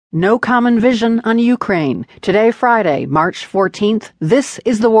No common vision on Ukraine. Today, Friday, March 14th, this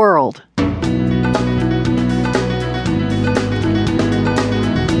is The World.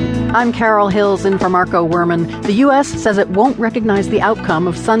 I'm Carol Hills in for Marco Werman. The U.S. says it won't recognize the outcome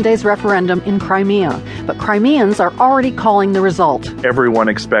of Sunday's referendum in Crimea, but Crimeans are already calling the result. Everyone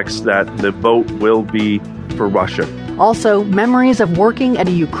expects that the vote will be for Russia. Also, memories of working at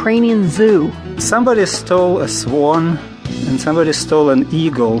a Ukrainian zoo. Somebody stole a swan and somebody stole an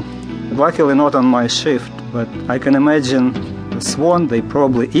eagle. Luckily not on my shift, but I can imagine the swan, they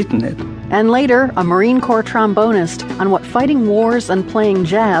probably eaten it. And later, a Marine Corps trombonist on what fighting wars and playing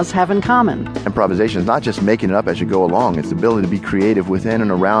jazz have in common. Improvisation is not just making it up as you go along. It's the ability to be creative within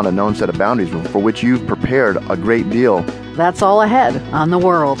and around a known set of boundaries for which you've prepared a great deal. That's all ahead on The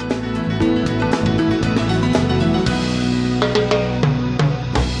World.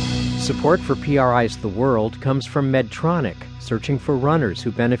 Support for PRI's The World comes from Medtronic, searching for runners who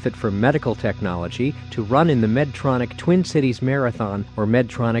benefit from medical technology to run in the Medtronic Twin Cities Marathon or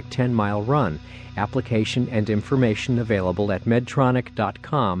Medtronic 10-mile run. Application and information available at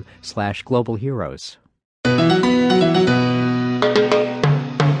medtronic.com/globalheroes.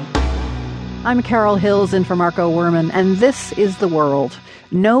 I'm Carol Hills in for Marco Werman, and this is The World.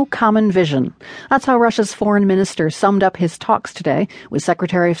 No common vision. That's how Russia's foreign minister summed up his talks today with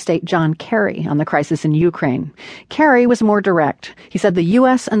Secretary of State John Kerry on the crisis in Ukraine. Kerry was more direct. He said the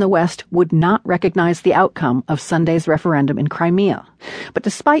U.S. and the West would not recognize the outcome of Sunday's referendum in Crimea. But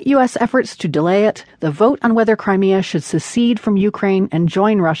despite U.S. efforts to delay it, the vote on whether Crimea should secede from Ukraine and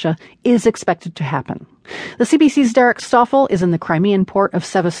join Russia is expected to happen. The CBC's Derek Stoffel is in the Crimean port of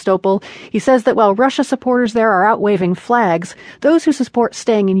Sevastopol. He says that while Russia supporters there are out waving flags, those who support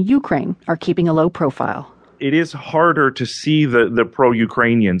staying in Ukraine are keeping a low profile. It is harder to see the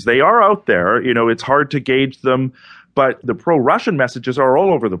pro-Ukrainians. They are out there. It's hard to gauge them. But the pro-Russian messages are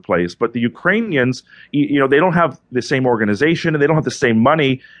all over the place. But the Ukrainians, they don't have the same organization and they don't have the same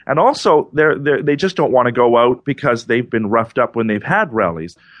money. And also, they just don't want to go out because they've been roughed up when they've had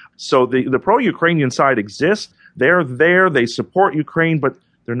rallies. So the pro-Ukrainian side exists. They're there. They support Ukraine, but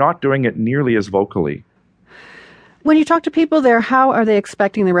they're not doing it nearly as vocally. When you talk to people there, how are they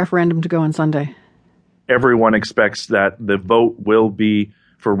expecting the referendum to go on Sunday? Everyone expects that the vote will be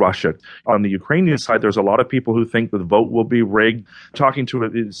for Russia. On the Ukrainian side, there's a lot of people who think the vote will be rigged. Talking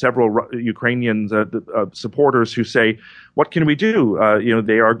to several Ukrainian supporters who say, what can we do?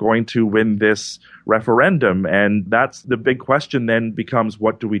 They are going to win this referendum. And that's the big question then becomes,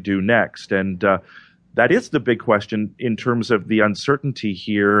 what do we do next? And that is the big question in terms of the uncertainty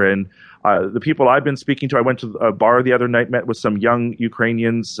here. And the people I've been speaking to, I went to a bar the other night, met with some young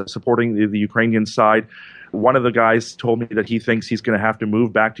Ukrainians supporting the Ukrainian side. One of the guys told me that he thinks he's going to have to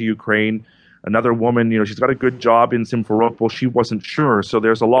move back to Ukraine. Another woman, she's got a good job in Simferopol. She wasn't sure. So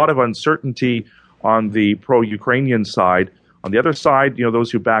there's a lot of uncertainty on the pro-Ukrainian side. On the other side,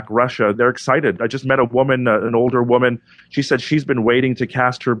 those who back Russia, they're excited. I just met a woman, an older woman. She said she's been waiting to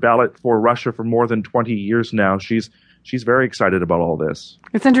cast her ballot for Russia for more than 20 years now. She's very excited about all this.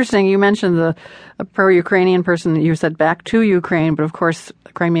 It's interesting. You mentioned a pro-Ukrainian person that you said back to Ukraine, but of course,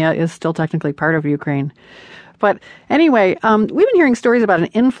 Crimea is still technically part of Ukraine. But anyway, we've been hearing stories about an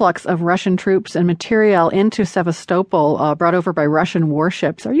influx of Russian troops and materiel into Sevastopol brought over by Russian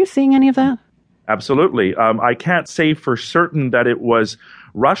warships. Are you seeing any of that? Absolutely. I can't say for certain that it was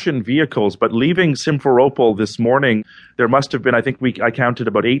Russian vehicles, but leaving Simferopol this morning, there must have been, I counted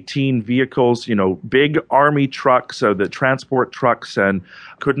about 18 vehicles, big army trucks, the transport trucks, and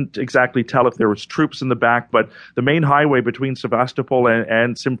couldn't exactly tell if there was troops in the back. But the main highway between Sevastopol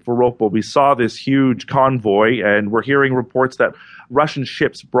and Simferopol, we saw this huge convoy, and we're hearing reports that Russian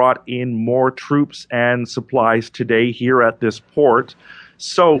ships brought in more troops and supplies today here at this port.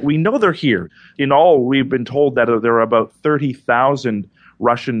 So we know they're here. In all, we've been told that there are about 30,000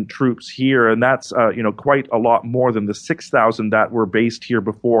 Russian troops here, and that's quite a lot more than the 6,000 that were based here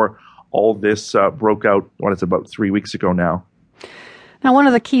before all this broke out. It's about 3 weeks ago now. Now, one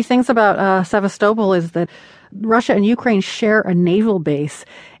of the key things about Sevastopol is that Russia and Ukraine share a naval base.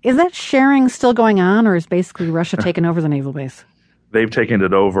 Is that sharing still going on, or is basically Russia taken over the naval base? They've taken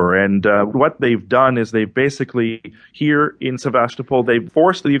it over. And what they've done is they've basically, here in Sevastopol, they've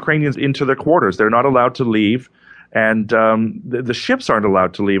forced the Ukrainians into their quarters. They're not allowed to leave. And the ships aren't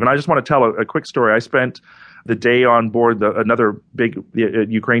allowed to leave. And I just want to tell a quick story. I spent the day on board another big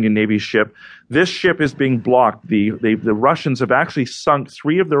Ukrainian Navy ship. This ship is being blocked. The Russians have actually sunk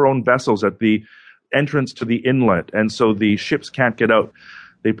 3 of their own vessels at the entrance to the inlet. And so the ships can't get out.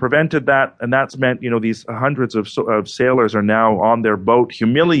 They prevented that, and that's meant, these hundreds of sailors are now on their boat,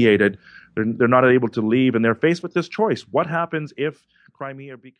 humiliated. They're not able to leave, and they're faced with this choice. What happens if Crimea becomes